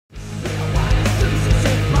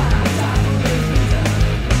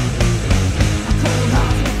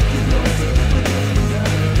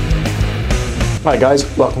Hi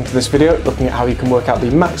guys, welcome to this video looking at how you can work out the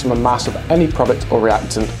maximum mass of any product or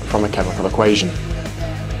reactant from a chemical equation.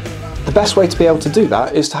 The best way to be able to do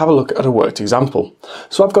that is to have a look at a worked example.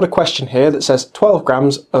 So I've got a question here that says 12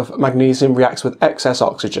 grams of magnesium reacts with excess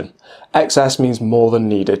oxygen. Excess means more than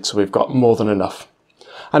needed, so we've got more than enough.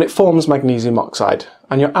 And it forms magnesium oxide,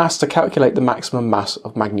 and you're asked to calculate the maximum mass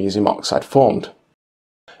of magnesium oxide formed.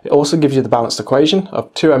 It also gives you the balanced equation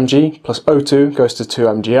of 2Mg plus O2 goes to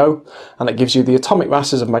 2MgO, and it gives you the atomic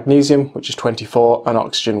masses of magnesium, which is 24, and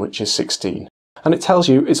oxygen, which is 16. And it tells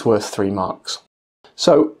you it's worth 3 marks.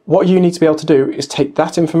 So what you need to be able to do is take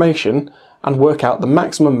that information and work out the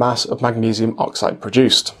maximum mass of magnesium oxide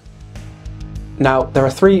produced. Now, there are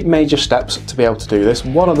 3 major steps to be able to do this,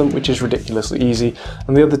 one of them which is ridiculously easy,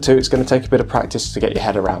 and the other 2 it's going to take a bit of practice to get your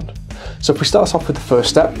head around. So if we start off with the first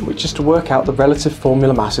step, which is to work out the relative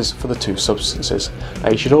formula masses for the 2 substances. Now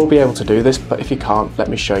you should all be able to do this, but if you can't, let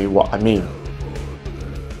me show you what I mean.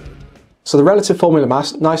 So the relative formula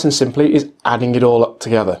mass, nice and simply, is adding it all up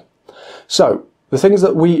together. So the things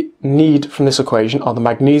that we need from this equation are the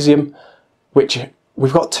magnesium, which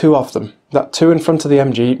we've got 2 of them. That 2 in front of the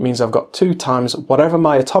Mg means I've got 2 times whatever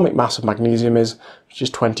my atomic mass of magnesium is, which is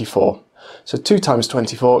 24. So 2 times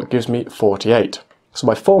 24 gives me 48. So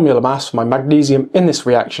my formula mass for my magnesium in this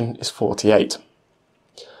reaction is 48.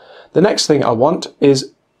 The next thing I want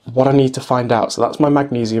is what I need to find out. So that's my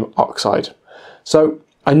magnesium oxide. So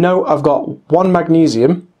I know I've got 1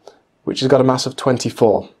 magnesium, which has got a mass of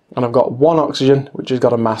 24, and I've got 1 oxygen, which has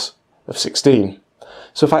got a mass of 16.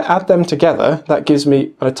 So if I add them together, that gives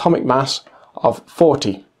me an atomic mass of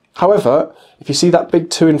 40. However, if you see that big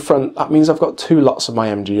 2 in front, that means I've got 2 lots of my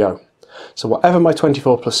MgO. So whatever my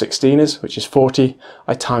 24 plus 16 is, which is 40,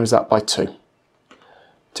 I times that by 2.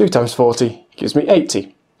 2 times 40 gives me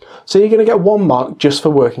 80. So you're going to get 1 mark just for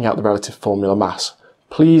working out the relative formula mass.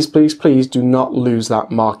 Please, please, please do not lose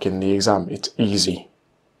that mark in the exam. It's easy.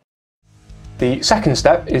 The second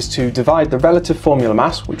step is to divide the relative formula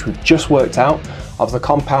mass, which we've just worked out, of the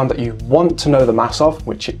compound that you want to know the mass of,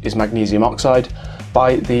 which is magnesium oxide,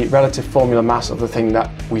 by the relative formula mass of the thing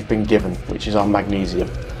that we've been given, which is our magnesium.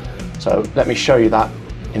 So let me show you that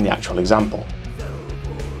in the actual example.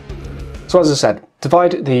 So as I said,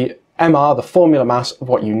 divide the MR, the formula mass, of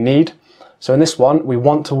what you need. So in this one, we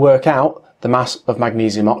want to work out the mass of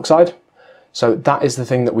magnesium oxide. So that is the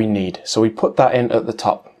thing that we need. So we put that in at the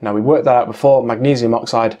top. Now we worked that out before. Magnesium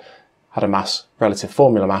oxide had a mass, relative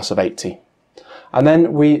formula mass of 80. And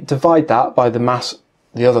then we divide that by the mass,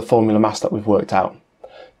 the other formula mass that we've worked out.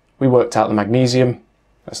 We worked out the magnesium.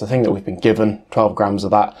 That's the thing that we've been given, 12 grams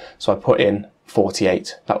of that. So I put in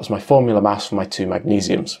 48. That was my formula mass for my 2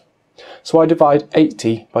 magnesiums. So I divide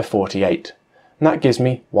 80 by 48. And that gives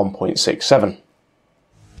me 1.67.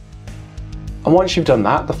 And once you've done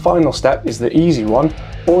that, the final step is the easy one.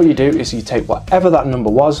 All you do is you take whatever that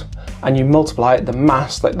number was and you multiply the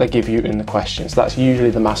mass that they give you in the question. So that's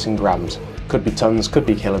usually the mass in grams. Could be tons, could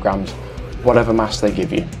be kilograms, whatever mass they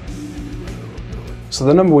give you. So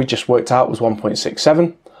the number we just worked out was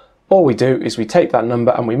 1.67. All we do is we take that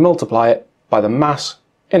number and we multiply it by the mass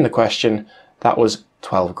in the question. That was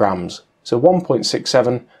 12 grams. So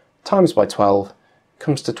 1.67 times by 12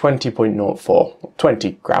 comes to 20.04,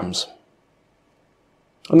 20 grams.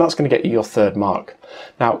 And that's going to get you your 3rd mark.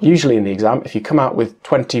 Now, usually in the exam, if you come out with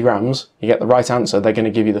 20 grams, you get the right answer, they're going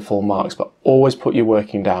to give you the full marks, but always put your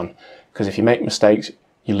working down, because if you make mistakes,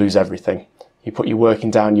 you lose everything. You put your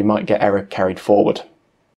working down, you might get error carried forward.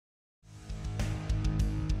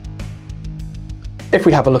 If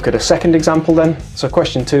we have a look at a second example then, so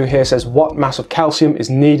question 2 here says what mass of calcium is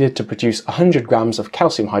needed to produce 100 grams of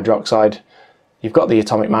calcium hydroxide. You've got the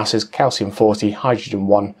atomic masses, calcium 40, hydrogen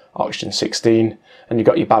 1, oxygen 16, and you've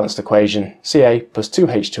got your balanced equation, Ca plus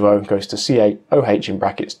 2H2O goes to CaOH in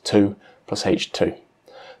brackets 2 plus H2.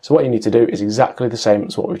 So what you need to do is exactly the same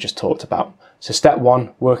as what we've just talked about. So step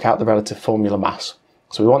 1, work out the relative formula mass.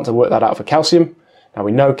 So we want to work that out for calcium. Now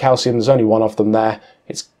we know calcium, there's only 1 of them there.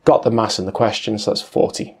 It's got the mass in the question, so that's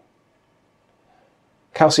 40.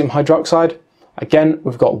 Calcium hydroxide, again,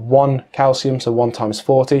 we've got 1 calcium, so 1 times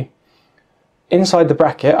 40. Inside the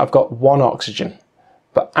bracket, I've got 1 oxygen,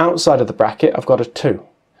 but outside of the bracket, I've got a 2.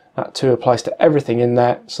 That 2 applies to everything in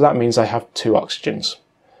there, so that means I have 2 oxygens.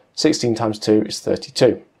 16 times 2 is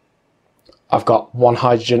 32. I've got 1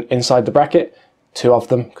 hydrogen inside the bracket, 2 of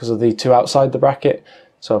them because of the 2 outside the bracket,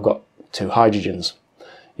 so I've got 2 hydrogens.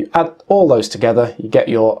 You add all those together, you get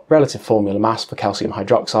your relative formula mass for calcium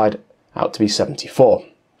hydroxide out to be 74.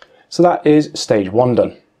 So that is stage 1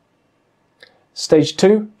 done. Stage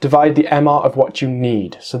 2, divide the MR of what you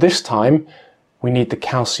need. So this time we need the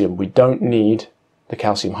calcium, we don't need the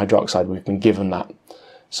calcium hydroxide. We've been given that.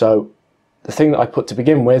 So the thing that I put to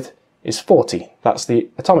begin with is 40. That's the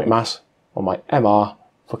atomic mass, or my MR,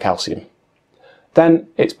 for calcium. Then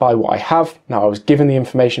it's by what I have. Now I was given the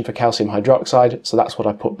information for calcium hydroxide, so that's what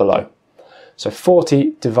I put below. So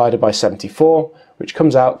 40 divided by 74, which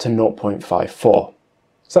comes out to 0.54.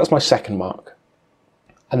 So that's my second mark.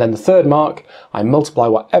 And then the third mark, I multiply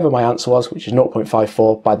whatever my answer was, which is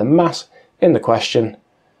 0.54, by the mass in the question.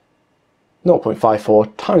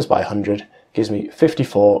 0.54 times by 100 gives me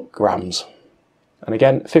 54 grams. And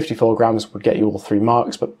again, 54 grams would get you all 3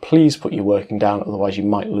 marks, but please put your working down, otherwise you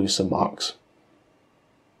might lose some marks.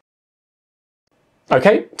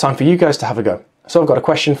 Okay, time for you guys to have a go. So I've got a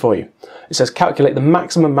question for you. It says calculate the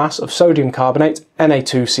maximum mass of sodium carbonate,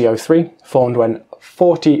 Na2CO3, formed when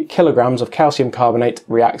 40 kilograms of calcium carbonate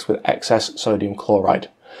reacts with excess sodium chloride.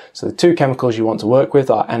 So the two chemicals you want to work with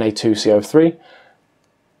are Na2CO3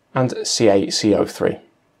 and CaCO3.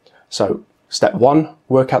 So step 1,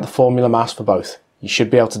 work out the formula mass for both. You should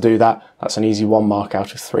be able to do that. That's an easy 1 mark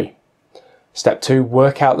out of 3. Step 2,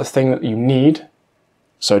 work out the thing that you need,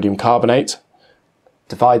 sodium carbonate.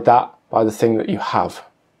 Divide that by the thing that you have,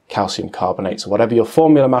 calcium carbonate. So whatever your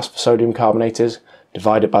formula mass for sodium carbonate is,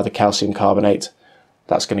 divide it by the calcium carbonate.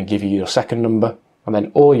 That's going to give you your second number. And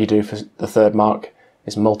then all you do for the third mark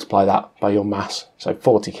is multiply that by your mass. So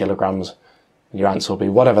 40 kilograms. And your answer will be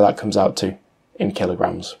whatever that comes out to in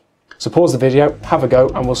kilograms. So pause the video, have a go,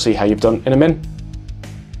 and we'll see how you've done in a minute.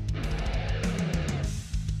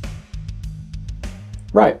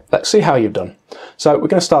 Right, let's see how you've done. So we're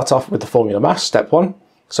going to start off with the formula mass, step 1.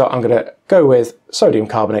 So I'm going to go with sodium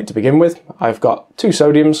carbonate to begin with. I've got 2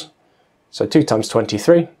 sodiums, so 2 times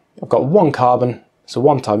 23. I've got 1 carbon, so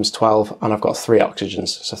 1 times 12, and I've got 3 oxygens,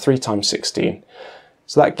 so 3 times 16.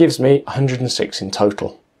 So that gives me 106 in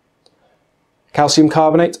total. Calcium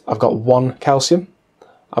carbonate, I've got 1 calcium,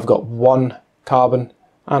 I've got 1 carbon,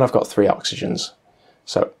 and I've got 3 oxygens.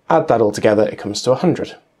 So add that all together, it comes to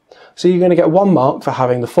 100. So you're going to get 1 mark for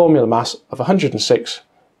having the formula mass of 106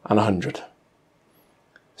 and 100.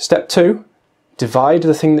 Step 2, divide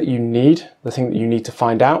the thing that you need to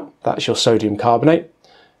find out, that's your sodium carbonate,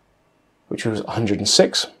 which was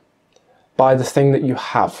 106, by the thing that you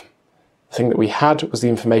have. The thing that we had was the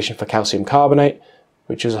information for calcium carbonate,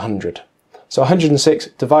 which is 100. So 106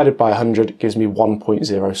 divided by 100 gives me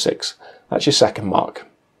 1.06. That's your second mark.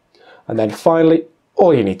 And then finally,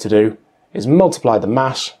 all you need to do is multiply the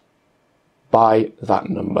mass by that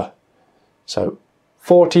number. So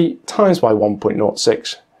 40 times by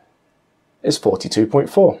 1.06 is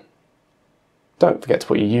 42.4. Don't forget to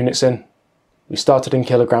put your units in. We started in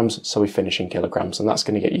kilograms, so we finish in kilograms, and that's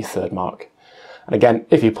going to get you third mark. And again,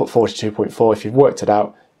 if you put 42.4, if you've worked it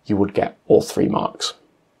out, you would get all 3 marks.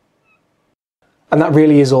 And that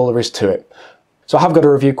really is all there is to it. So I have got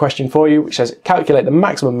a review question for you, which says calculate the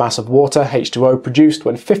maximum mass of water, H2O, produced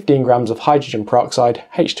when 15 grams of hydrogen peroxide,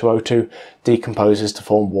 H2O2, decomposes to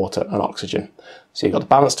form water and oxygen. So you've got the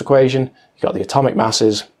balanced equation, you've got the atomic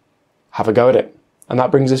masses. Have a go at it. And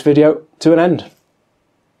that brings this video to an end.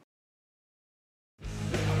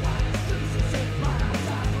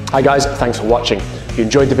 Hi guys, thanks for watching. If you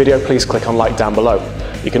enjoyed the video, please click on like down below.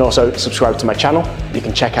 You can also subscribe to my channel, you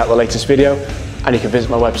can check out the latest video, and you can visit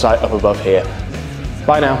my website up above here.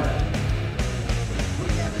 Bye now.